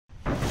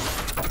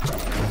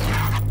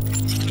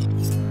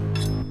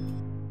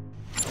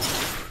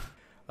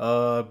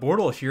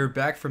BORTLE here,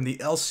 back from the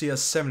LCS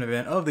 7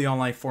 event of the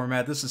online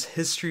format. This is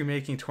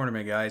history-making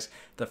tournament, guys.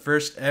 The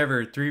first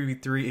ever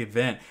 3v3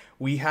 event.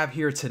 We have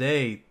here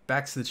today,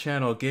 back to the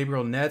channel,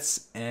 Gabriel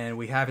Nets, and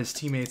we have his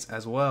teammates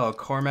as well,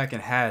 Cormac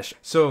and Hash.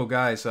 So,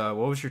 guys, what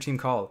was your team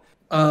called?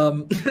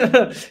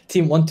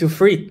 Team 1, 2,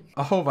 3.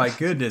 Oh my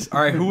goodness!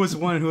 All right, who was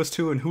 1, who was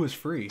 2, and who was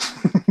 3?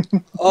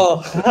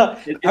 Oh,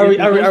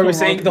 are we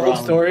saying the whole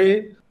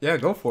story? Yeah,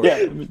 go for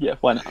it. Yeah,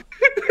 why not?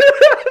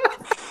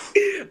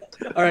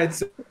 All right,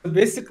 so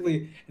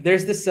basically,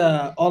 there's this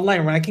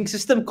online ranking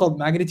system called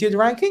Magnitude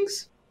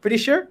Rankings. Pretty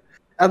sure,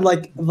 and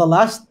like the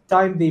last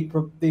time they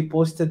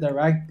posted the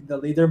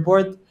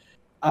leaderboard,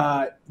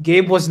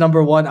 Gabe was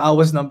number 1, I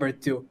was number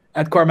 2,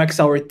 and Cormac's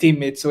our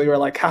teammate. So we were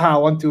like, haha,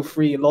 1, 2,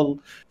 3, lol.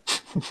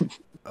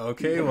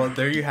 Okay, well,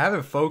 there you have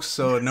it, folks.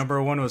 So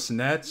number 1 was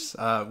Nets,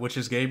 which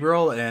is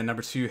Gabriel, and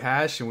number 2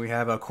 Hash, and we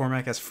have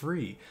Cormac as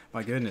free.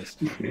 My goodness.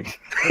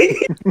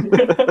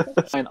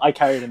 I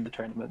carried in the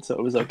tournament, so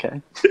it was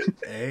okay.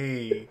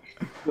 Hey.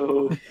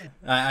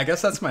 I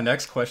guess that's my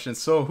next question.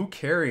 So who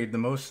carried the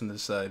most in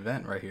this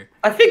event right here?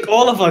 I think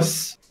all of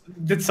us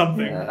did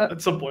something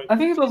at some point. I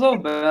think it was all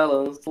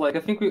balanced. Like, I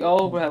think we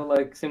all have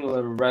like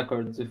similar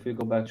records if we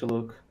go back to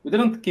look. We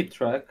didn't keep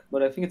track,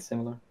 but I think it's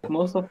similar.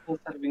 Most of us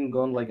have been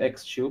gone like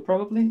X2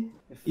 probably.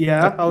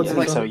 Yeah, I would Yeah, say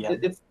like so. so, yeah.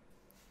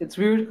 It's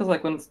weird because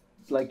like when it's,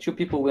 like 2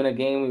 people win a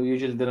game, we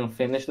usually didn't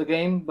finish the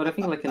game. But I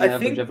think like in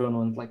average, everyone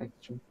went like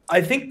X2. I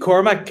think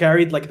Cormac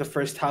carried like the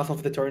first half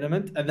of the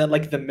tournament, and then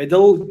like the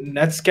middle,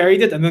 Nets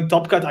carried it, and then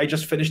Top Cut, I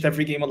just finished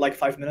every game in like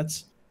 5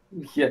 minutes.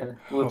 Yeah,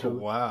 Oh, literally.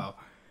 wow.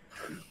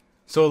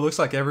 So it looks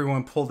like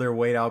everyone pulled their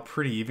weight out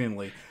pretty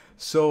evenly.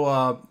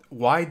 So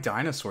why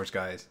dinosaurs,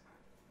 guys?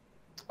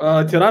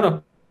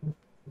 Tirano.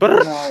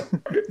 No,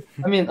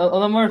 I mean,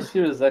 on a more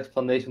serious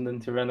explanation than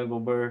Tyrannical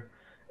Burr,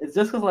 it's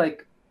just because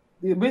like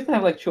you basically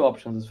have like 2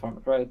 options in this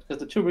format, right? Because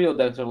the 2 real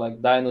decks are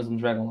like Dinos and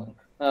Dragon Link.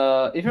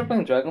 If you're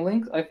playing Dragon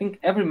Link, I think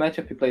every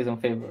matchup you play is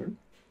unfavored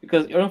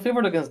because you're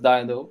unfavored against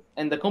Dino,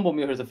 and the combo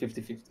mirror is a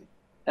 50-50.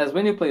 As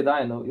when you play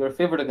Dino, you're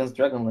favored against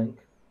Dragon Link,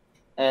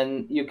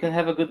 and you can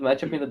have a good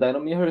matchup in the Dino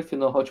mirror if you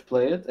know how to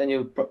play it and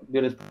you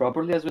build it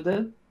properly as we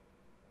did.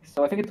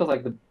 So I think it was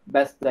like the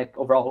best deck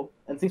overall,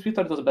 and since we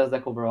thought it was the best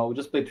deck overall, we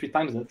just played 3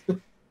 times it.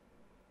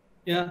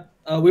 Yeah,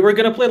 we were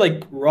gonna play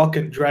like Rock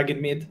and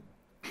Dragon mid,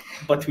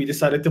 but we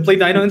decided to play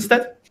Dino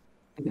instead.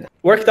 Yeah.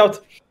 Worked out.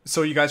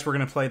 So you guys were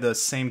going to play the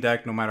same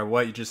deck no matter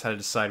what? You just had to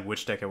decide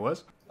which deck it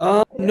was?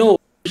 No,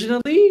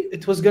 originally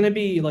it was gonna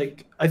be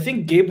like, I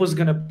think Gabe was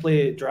gonna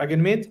play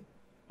Dragon mid,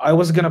 I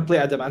was gonna play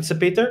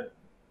Adamantipator,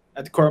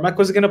 and Cormac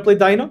was gonna play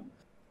Dino,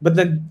 but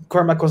then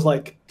Cormac was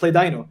like, play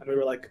Dino, and we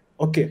were like,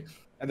 okay,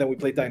 and then we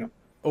played Dino.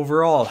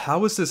 Overall, how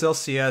was this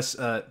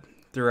LCS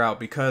throughout?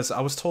 Because I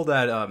was told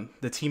that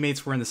the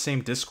teammates were in the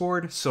same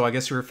Discord, so I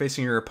guess you were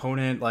facing your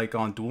opponent like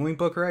on Dueling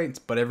Book, right?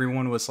 But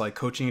everyone was like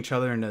coaching each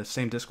other in the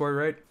same Discord,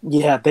 right?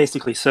 Yeah,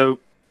 basically. So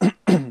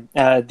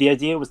the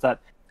idea was that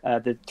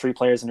the 3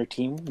 players in your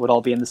team would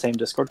all be in the same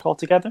Discord call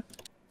together,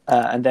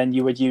 and then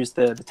you would use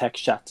the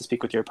text chat to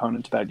speak with your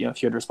opponent about, you know,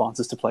 if you had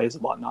responses to plays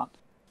and whatnot.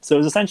 So it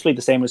was essentially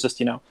the same as just,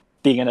 you know,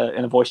 being in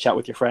a voice chat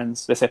with your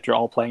friends, except you're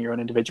all playing your own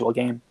individual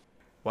game.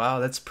 Wow,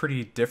 that's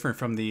pretty different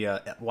from the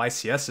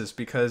YCSs,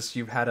 because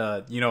you've had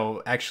to, you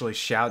know, actually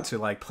shout to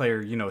like player,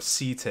 you know,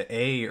 C to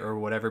A or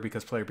whatever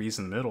because player B is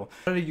in the middle.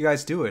 How did you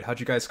guys do it? How'd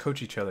you guys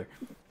coach each other?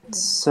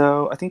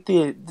 So I think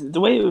the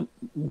way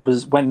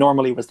it went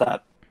normally was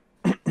that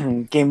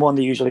game 1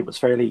 they usually was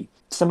fairly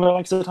similar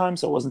lengths of the time,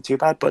 so it wasn't too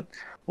bad. But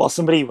while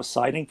somebody was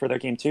siding for their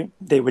game 2,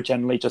 they would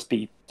generally just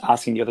be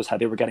asking the others how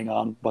they were getting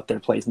on, what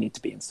their plays need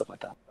to be, and stuff like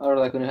that. Or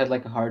like when you had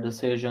like a hard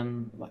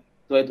decision, like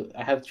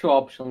I have 2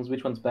 options,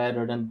 which one's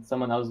better? Then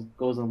someone else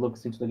goes and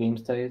looks into the game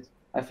state.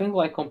 I think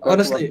like compared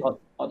Honestly, to what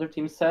other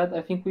teams said,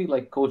 I think we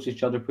like coached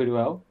each other pretty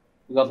well.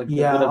 We got like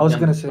Yeah, good I was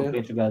at gonna them say.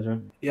 playing together.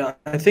 Yeah,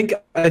 I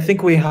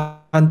think we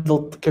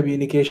handled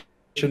communication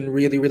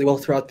really, really well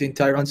throughout the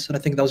entire runs, and I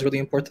think that was really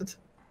important.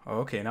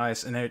 Okay,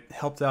 nice. And it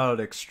helped out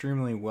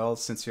extremely well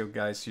since you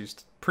guys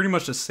used pretty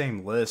much the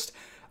same list.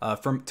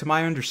 To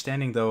my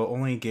understanding, though,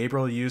 only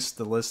Gabriel used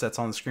the list that's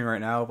on the screen right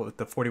now with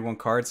the 41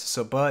 cards.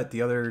 So, but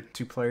the other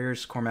 2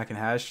 players, Cormac and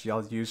Hash,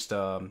 y'all used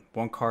 1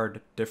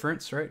 card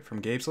difference, right, from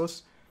Gabe's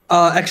list?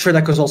 Extra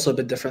deck was also a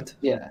bit different.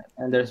 Yeah,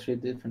 and there's 3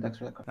 different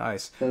extra cards.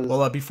 Nice. 'Cause-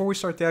 Well, before we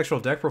start the actual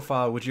deck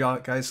profile, would you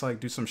guys like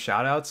do some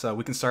shout outs?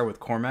 We can start with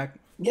Cormac.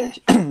 Yeah,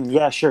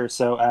 yeah, sure.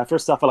 So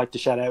first off, I'd like to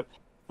shout out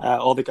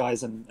all the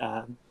guys in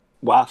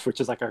WAF,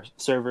 which is like our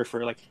server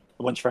for like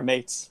a bunch of our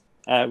mates.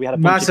 We had a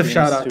bunch Massive of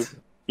shout out.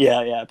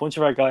 Yeah, a bunch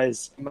of our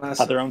guys had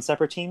Massive. their own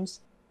separate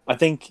teams. I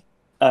think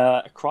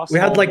across We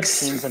had all like the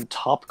teams in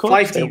Top Cut,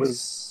 5 there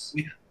teams.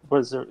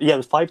 it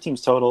was 5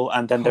 teams total,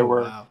 and then there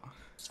were Wow.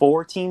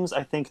 4 teams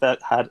I think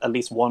that had at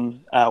least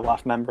 1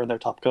 WAF member in their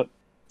Top Cut.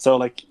 So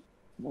like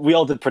we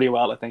all did pretty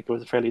well. I think it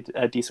was a fairly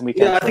decent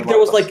weekend. Yeah, I for think a there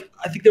lot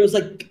was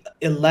of us. like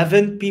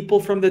 11 people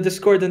from the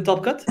Discord in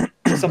Top Cut.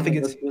 Something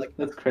That's, is like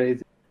that's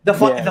crazy. the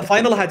Yeah,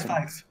 final it's had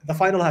 5. The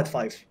final had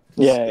 5.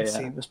 Yeah,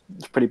 insane. it was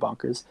pretty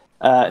bonkers.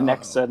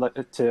 Next, I'd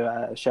like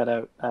to shout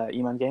out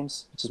Eman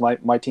Games, which is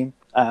my team.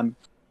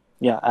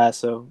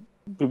 So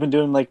we've been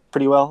doing like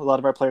pretty well. A lot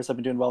of our players have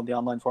been doing well in the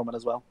online format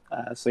as well.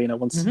 So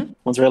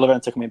once real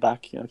events are coming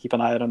back, keep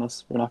an eye out on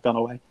us. We're not gone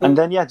away. And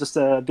then just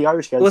the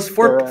Irish guys. It was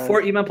four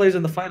EMAN players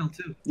in the final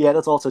too. Yeah,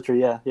 that's also true.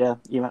 Yeah,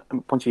 a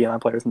bunch of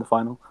Eman players in the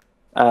final.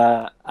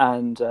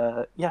 And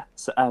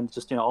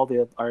just all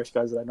the Irish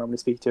guys that I normally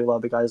speak to, a lot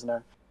of the guys in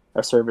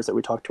our servers that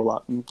we talk to a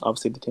lot, and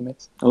obviously the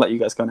teammates. I'll let you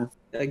guys go now.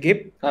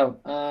 Gabe?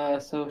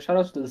 So shout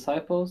out to the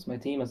Disciples, my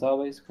team as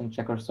always. You can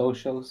check our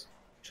socials.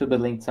 Should be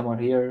linked somewhere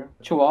here.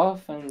 Show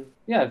off and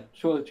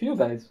show to you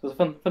guys. It was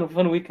a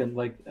fun weekend.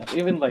 Like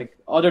even like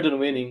other than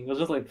winning, it was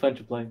just like fun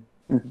to play.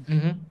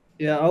 Mm-hmm.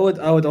 Yeah, I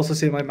would also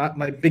say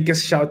my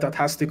biggest shout out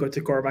has to go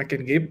to Cormac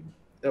and Gabe.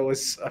 That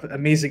was an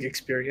amazing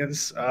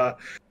experience.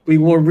 We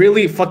were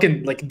really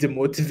fucking like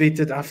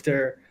demotivated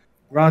after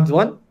round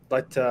 1,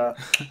 but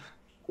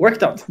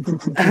worked out.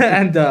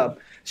 And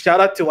shout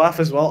out to WAF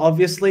as well,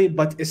 obviously,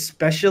 but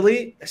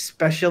especially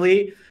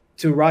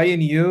to Ryan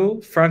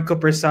Yu, Franco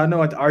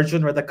Persano, and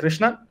Arjun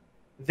Radhakrishnan.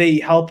 They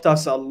helped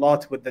us a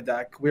lot with the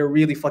deck. We're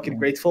really fucking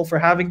grateful for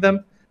having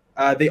them.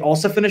 They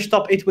also finished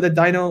top 8 with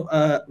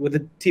with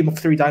a team of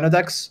 3 Dino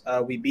decks.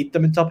 We beat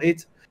them in top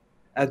 8.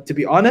 And to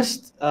be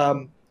honest,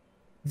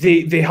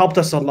 they helped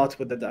us a lot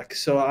with the deck.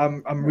 So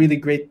I'm really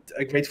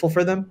grateful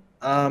for them.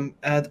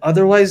 And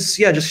otherwise,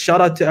 just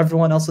shout out to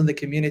everyone else in the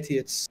community.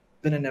 It's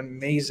been an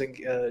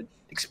amazing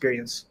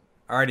experience.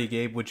 Alrighty,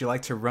 Gabe, would you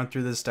like to run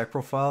through this deck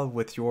profile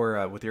with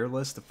your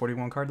list, the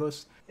 41 card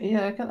list?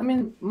 Yeah, I can. I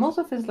mean, most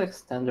of it's like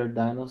standard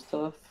Dino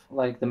stuff,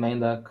 like the main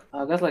deck.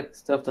 I guess like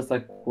stuff that's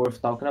like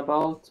worth talking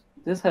about.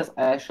 This has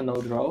Ash and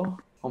no draw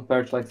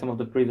compared to like some of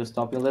the previous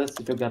topping lists.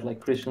 If you got like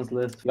Christian's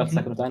list, you got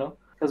second Dino.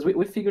 Because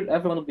we figured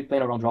everyone would be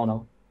playing around draw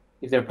now,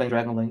 if they're playing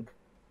Dragon Link,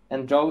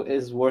 and draw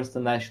is worse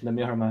than Ash in the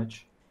mirror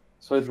match.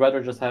 So I'd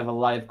rather just have a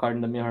live card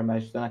in the mirror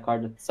match than a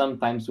card that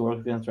sometimes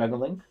works against Dragon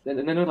Link.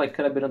 And then we like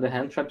cut a bit on the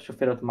hand traps to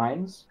fit out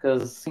mines,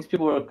 because since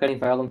people were cutting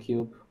Violon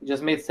Cube, it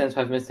just made sense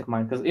to have Mystic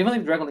Mine. Because even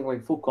if Dragon Link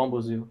like full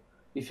combos you,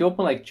 if you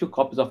open like 2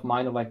 copies of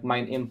Mine of like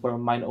Mine Imper,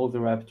 Mine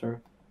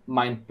Oviraptor,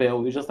 Mine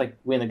Pill, you just like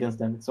win against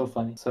them. It's so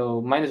funny. So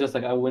Mine is just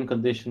like a win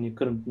condition. You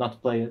couldn't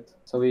not play it.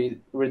 So we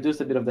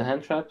reduced a bit of the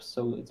hand traps,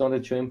 so it's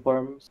only 2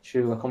 Imperms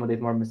to accommodate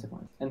more Mystic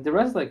Mine. And the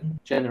rest like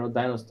general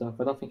Dino stuff.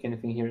 I don't think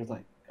anything here is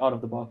like out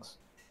of the box.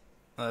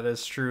 That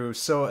is true.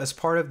 So as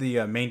part of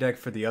the main deck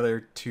for the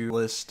other 2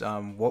 list,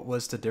 what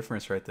was the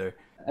difference right there?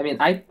 I mean,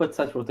 I put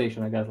set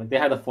rotation, I guess. Like, they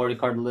had a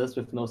 40-card list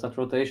with no set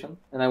rotation,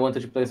 and I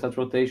wanted to play set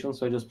rotation,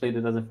 so I just played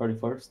it as a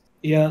 31st.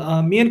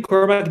 Yeah, me and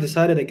Cormac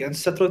decided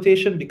against set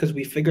rotation because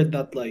we figured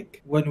that,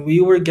 like, when we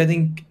were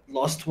getting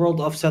Lost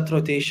World off set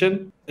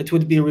rotation, it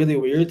would be really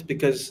weird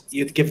because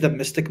you'd give them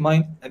Mystic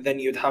Mine, and then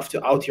you'd have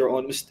to out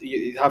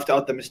you'd have to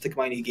out the Mystic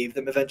Mine you gave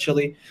them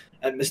eventually,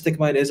 and Mystic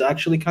Mine is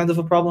actually kind of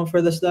a problem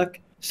for this deck.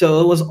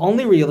 So it was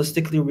only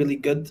realistically really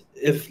good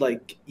if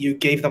like you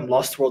gave them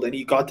Lost World and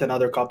you got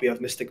another copy of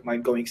Mystic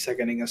Mine going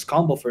second against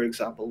combo, for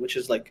example, which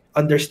is like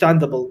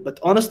understandable. But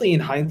honestly, in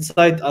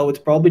hindsight, I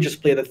would probably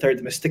just play the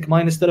 3rd Mystic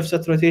Mine instead of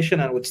set rotation,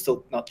 and would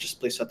still not just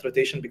play set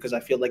rotation because I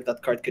feel like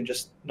that card can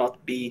just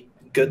not be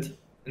good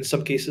in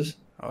some cases.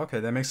 Okay,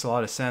 that makes a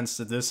lot of sense.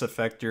 Did this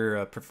affect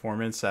your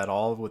performance at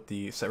all with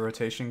the set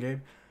rotation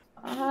game?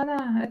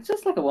 Nah, it's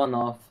just like a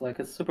one-off. Like,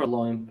 it's super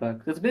low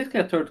impact. It's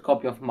basically a 3rd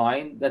copy of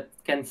Mine that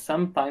can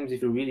sometimes,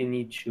 if you really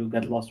need to,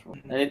 get Lost World.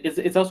 And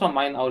it's also a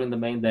Mine out in the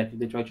main deck if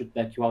they try to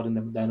deck you out in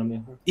the Dino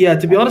Mirror. Yeah,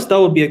 to be honest, that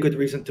would be a good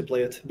reason to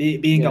play it.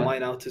 Being a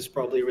Mine out is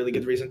probably a really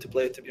good reason to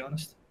play it, to be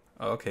honest.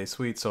 Okay,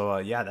 sweet.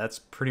 So that's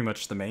pretty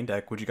much the main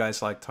deck. Would you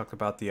guys like to talk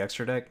about the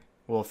extra deck?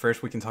 Well,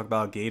 first we can talk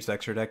about Gabe's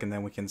extra deck, and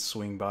then we can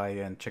swing by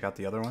and check out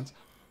the other ones.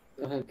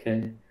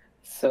 Okay.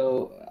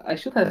 So I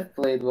should have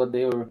played what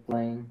they were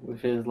playing,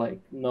 which is like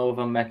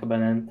Nova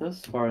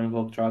Mechabanentus for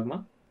Invoke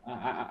Dragma.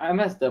 I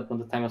messed up on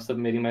the time of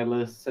submitting my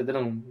list. I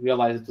didn't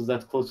realize it was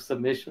that close to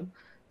submission,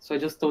 so I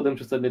just told them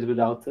to submit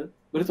without it.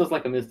 But it was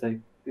like a mistake.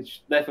 It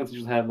definitely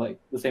should have like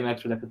the same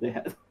extra deck that they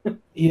had.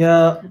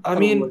 Yeah, I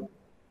mean,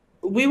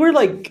 we were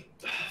like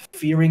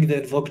fearing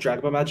the Invoke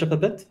Dragma matchup a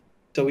bit,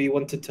 so we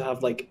wanted to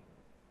have like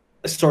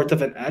a sort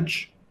of an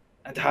edge,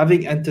 and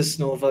having Entis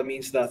Nova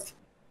means that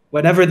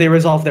whenever they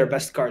resolve their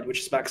best card, which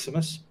is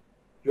Maximus,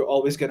 you're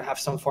always going to have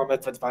some form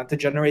of advantage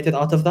generated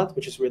out of that,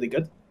 which is really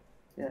good.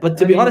 Yeah. But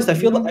to be honest, I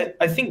feel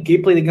I think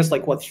Gabe played against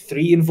like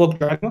 3 Invoke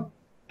Dragma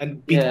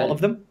and beat all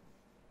of them.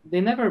 They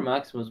never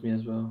Maximus me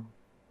as well.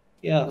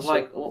 Yeah. So...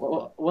 like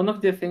one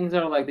of the things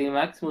are like they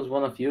Maximus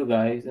one of you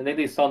guys, and then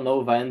they saw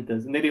Nova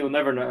Entis, and then they will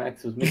never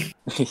Maximus me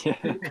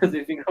because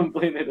they think I'm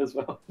playing it as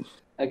well.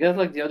 I guess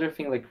like the other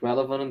thing like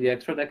relevant on the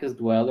extra deck is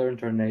Dweller and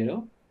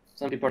Tornado.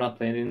 Some people are not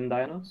playing it in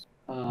Dinos.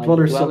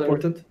 Dweller is so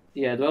important.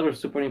 Yeah, Dweller is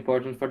super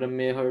important for the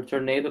mirror.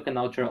 Tornado can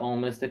out your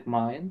own Mystic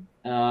Mine.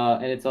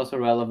 And it's also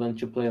relevant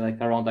to play like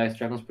around Ice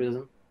Dragon's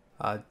Prison.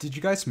 Did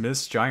you guys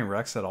miss Giant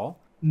Rex at all?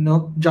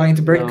 No,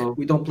 Giant Brick. No.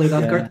 We don't play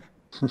that card.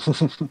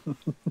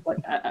 Like,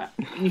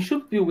 you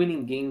should be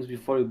winning games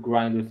before you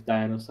grind with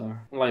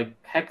Dinosaur. Like,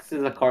 Hex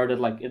is a card that,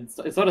 like, it's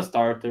not a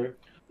starter.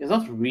 It's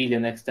not really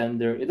an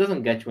extender. It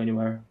doesn't get you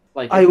anywhere.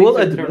 Like, I it will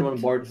makes your turn admit.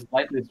 one board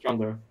slightly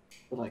stronger.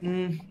 But, like,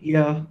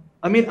 Yeah.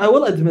 I mean, I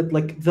will admit,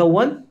 like,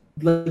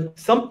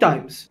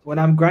 sometimes when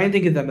I'm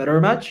grinding in the mirror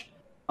match,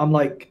 I'm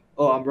like,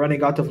 oh, I'm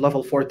running out of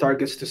level 4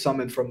 targets to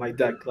summon from my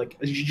deck. Like,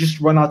 you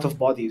just run out of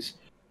bodies.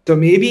 So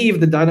maybe if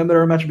the Dino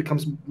mirror match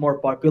becomes more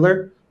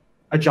popular,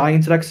 a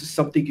Giant Rex is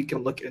something you can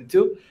look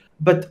into.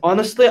 But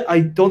honestly,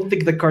 I don't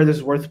think the card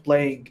is worth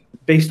playing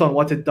based on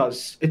what it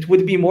does. It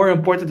would be more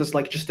important as,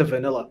 like, just a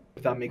vanilla,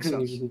 if that makes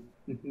sense.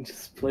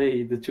 just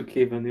play the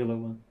 2K vanilla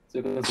one. So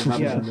you can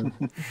see Yeah.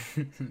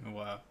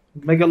 Wow.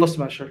 Mega Low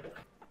Smasher.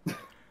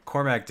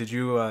 Cormac, did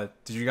you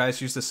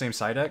guys use the same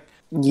side deck?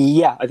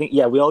 Yeah, I think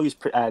we all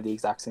used the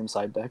exact same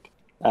side deck,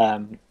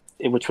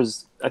 which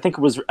was I think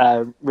it was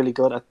really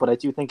good. But I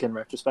do think in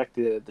retrospect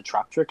the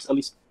trap tricks, at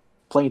least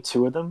playing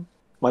 2 of them,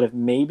 might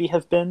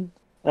have been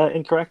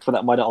incorrect, but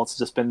that might have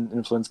also just been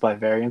influenced by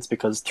variance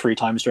because 3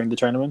 times during the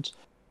tournament,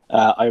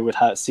 I would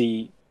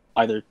see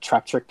either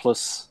trap trick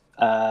plus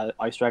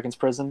Ice Dragon's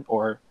Prison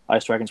or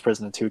Ice Dragon's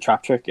Prison and 2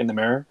 trap trick in the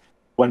mirror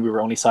when we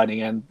were only siding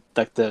in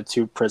like the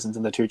 2 prisons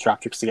and the 2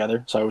 trap tricks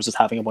together. So I was just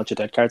having a bunch of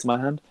dead cards in my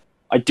hand.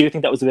 I do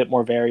think that was a bit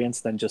more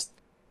variance than just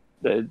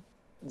the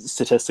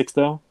statistics,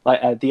 though.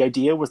 Like the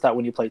idea was that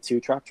when you play 2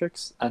 trap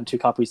tricks and 2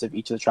 copies of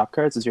each of the trap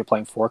cards, is you're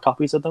playing 4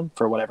 copies of them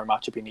for whatever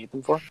matchup you need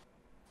them for.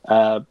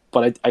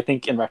 But I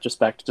think in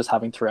retrospect, just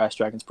having 3 Ice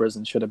Dragon's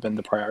Prison should have been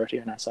the priority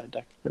in our side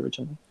deck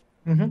originally.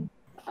 Mm-hmm.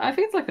 I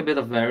think it's like a bit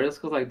of variance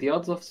because like the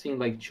odds of seeing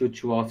like 2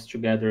 offs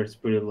together is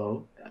pretty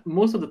low.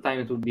 Most of the time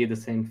it would be the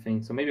same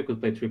thing. So maybe you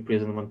could play 3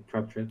 prison, 1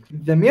 trap trick.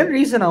 The main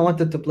reason I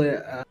wanted to play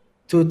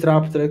 2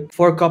 trap trick,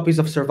 4 copies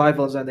of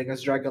Survival's End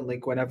against Dragon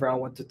Link whenever I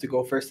wanted to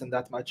go first in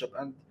that matchup,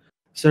 and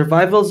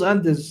Survival's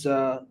End is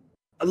a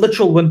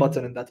literal win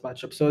button in that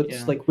matchup, so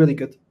it's like really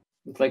good.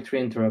 It's like 3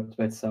 interrupt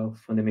by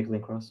itself when they make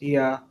link cross.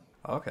 Yeah.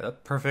 Okay, that's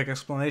perfect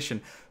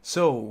explanation.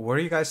 So, what are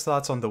you guys'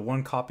 thoughts on the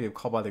 1 copy of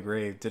Call by the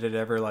Grave? Did it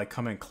ever like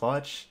come in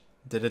clutch?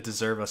 Did it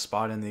deserve a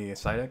spot in the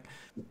side deck?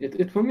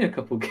 It won me a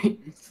couple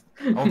games.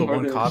 Oh, the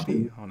 1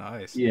 copy? Oh,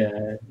 nice.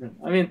 Yeah,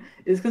 I mean,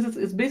 it's because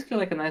it's basically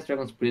like a nice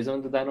Dragon's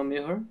Prison with the Dino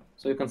Mirror,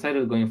 so you can side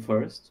it going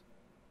first.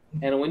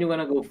 And when you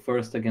want to go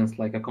first against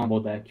like a combo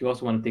deck, you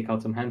also want to take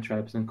out some hand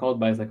traps, and Called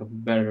By is like a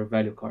better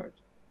value card.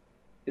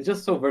 It's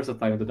just so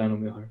versatile with the Dino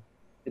Mirror.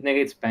 It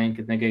negates Pank,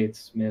 it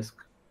negates Misk.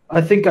 I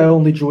think I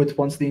only drew it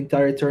once the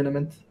entire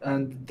tournament,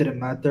 and it didn't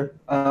matter.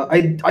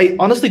 I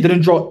honestly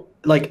didn't draw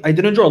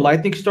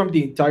Lightning Storm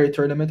the entire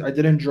tournament. I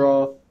didn't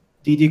draw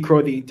DD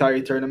Crow the entire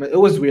tournament. It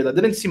was weird. I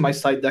didn't see my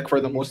side deck for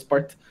the most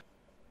part.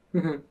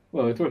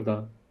 Well, it worked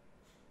out.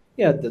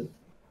 Yeah, it did.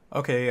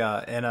 Okay,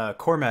 and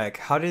Cormac,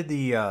 how did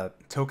the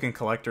token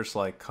collectors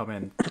like come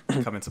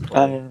into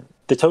play?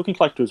 The token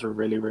collectors were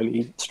really,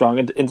 really strong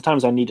in the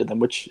times I needed them,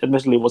 which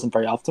admittedly wasn't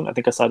very often. I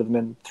think I sided them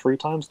in 3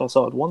 times, and I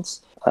saw it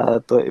once.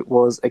 But it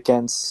was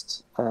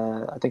against,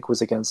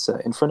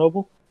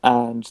 Infernoble,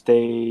 and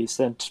they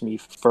sent me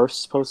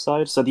first post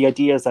side. So the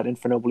idea is that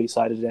Infernoble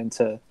sided in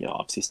to,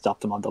 obviously stop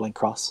them on the link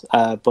cross.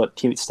 But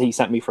he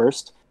sent me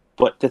first.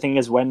 But the thing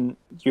is, when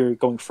you're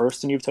going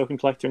first and you have token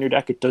collector in your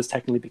deck, it does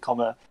technically become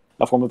a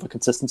form of a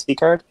consistency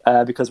card,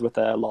 because with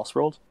a Lost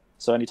World.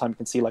 So anytime you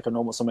can see like a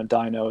normal summon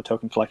Dino,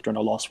 token collector, and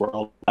a Lost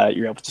World,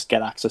 you're able to just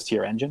get access to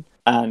your engine.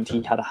 And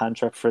he had a hand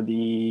trap for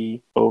the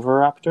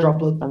Overraptor.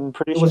 Droplet. I'm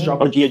pretty It was sure.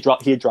 Droplet. He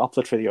had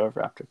Droplet for the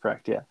Overraptor,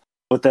 correct? Yeah.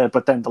 But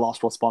then the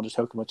Lost World spawned a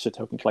token, which the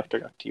token collector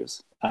got to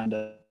use, and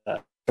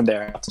from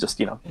there it's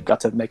just got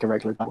to make a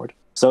regular board.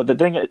 So the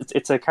thing,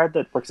 it's a card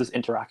that works as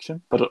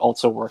interaction, but it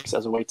also works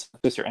as a way to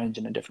use your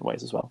engine in different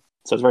ways as well.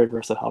 So it's very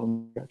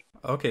versatile.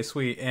 Okay,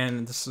 sweet.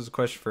 And this is a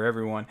question for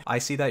everyone. I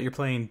see that you're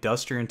playing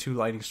Duster and 2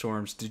 Lightning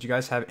Storms. Did you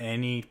guys have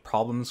any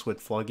problems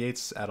with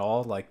Floodgates at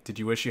all? Like, did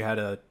you wish you had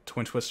a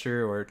Twin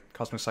Twister or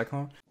Cosmic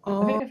Cyclone?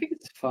 I think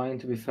it's fine,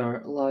 to be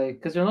fair. Like,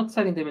 because you're not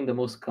setting them in the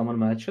most common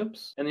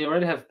matchups, and you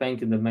already have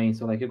Pank in the main,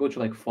 so like you go to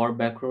like 4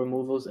 back row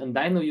removals, and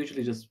Dino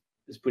usually just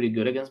is pretty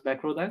good against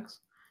back row decks,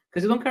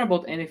 because you don't care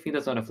about anything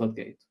that's not a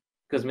Floodgate,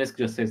 because Misk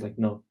just says like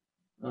no.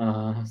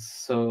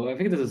 So I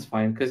think this is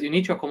fine, because you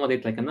need to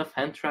accommodate like enough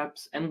hand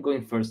traps and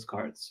going first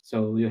cards,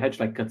 so you hedge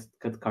like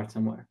cut cards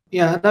somewhere.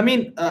 Yeah, and I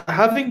mean,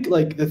 having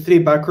like the 3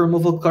 back row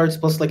removal cards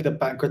plus like the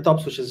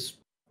Pankratops, which is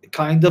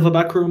kind of a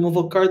back row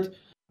removal card,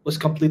 was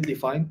completely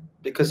fine,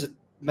 because it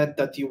meant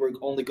that you were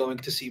only going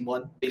to see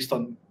 1 based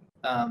on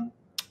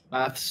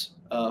maths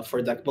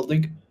for deck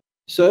building.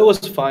 So it was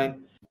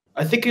fine.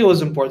 I think it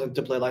was important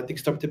to play Lightning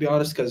Storm, to be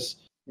honest, because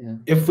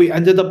if we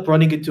ended up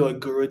running into a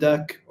Guru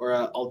deck or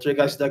an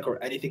Altergeist deck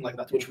or anything like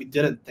that, which we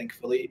didn't,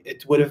 thankfully,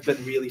 it would have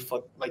been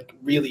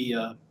really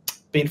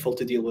painful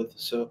to deal with.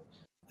 So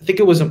I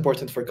think it was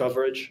important for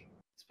coverage.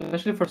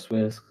 Especially for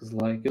Swiss, because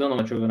like you don't know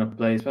what you're gonna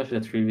play, especially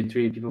at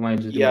 3v3. People might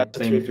just be Yeah, like,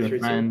 playing with your 3v3 too.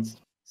 friends.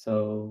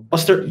 So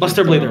Buster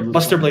Blader.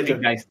 Buster Blader.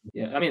 Guys,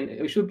 yeah, I mean,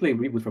 we should play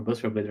reboot for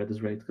Buster Blader at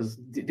this rate because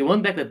the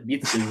one deck that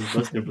beats this is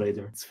Buster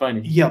Blader. It's funny.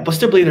 Yeah,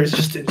 Buster Blader is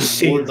just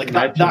insane. Board's Like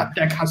that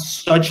deck has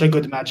such a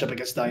good matchup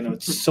against Dino.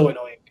 It's so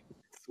annoying.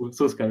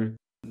 So scary.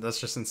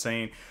 That's just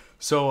insane.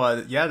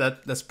 So yeah,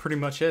 that's pretty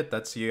much it.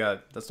 That's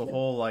that's the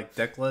whole like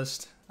deck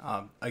list.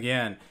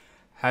 Again,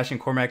 Hash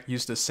and Cormac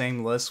used the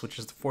same list, which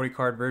is the 40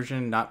 card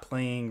version, not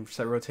playing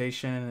set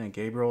rotation, and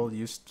Gabriel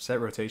used set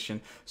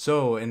rotation.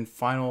 So any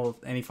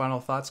final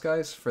thoughts,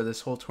 guys, for this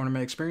whole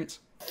tournament experience?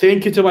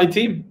 Thank you to my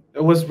team.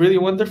 It was really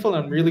wonderful.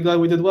 I'm really glad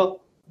we did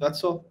well.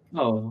 That's all.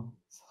 Oh,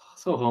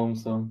 so home.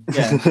 So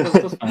yeah,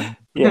 it was fine.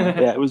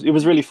 yeah, it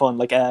was really fun.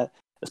 Like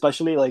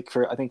especially like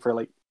for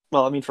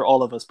for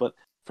all of us, but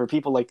for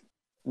people like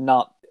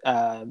not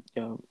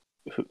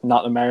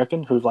not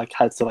American who've like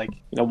had to like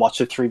watch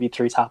the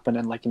 3v3s happen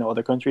in like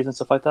other countries and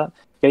stuff like that.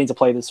 Getting to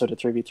play this sort of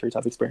 3v3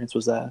 type experience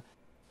was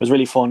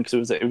really fun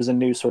because it was a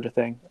new sort of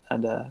thing,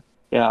 and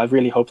yeah, I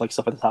really hope like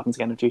stuff like this happens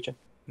again in the future.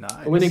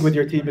 Nice. Winning with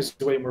your team is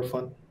way more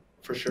fun,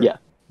 for sure. Yeah,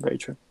 very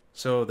true.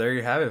 So there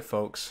you have it,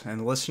 folks.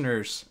 And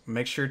listeners,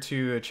 make sure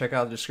to check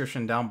out the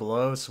description down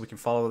below so we can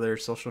follow their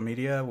social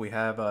media. We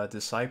have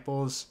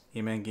Disciples,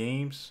 E-Man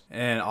Games.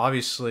 And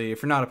obviously,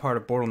 if you're not a part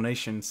of BORTLE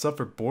Nation, sub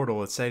for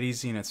BORTLE. It's that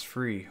easy and it's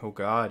free. Oh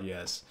god,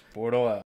 yes. BORTLE out.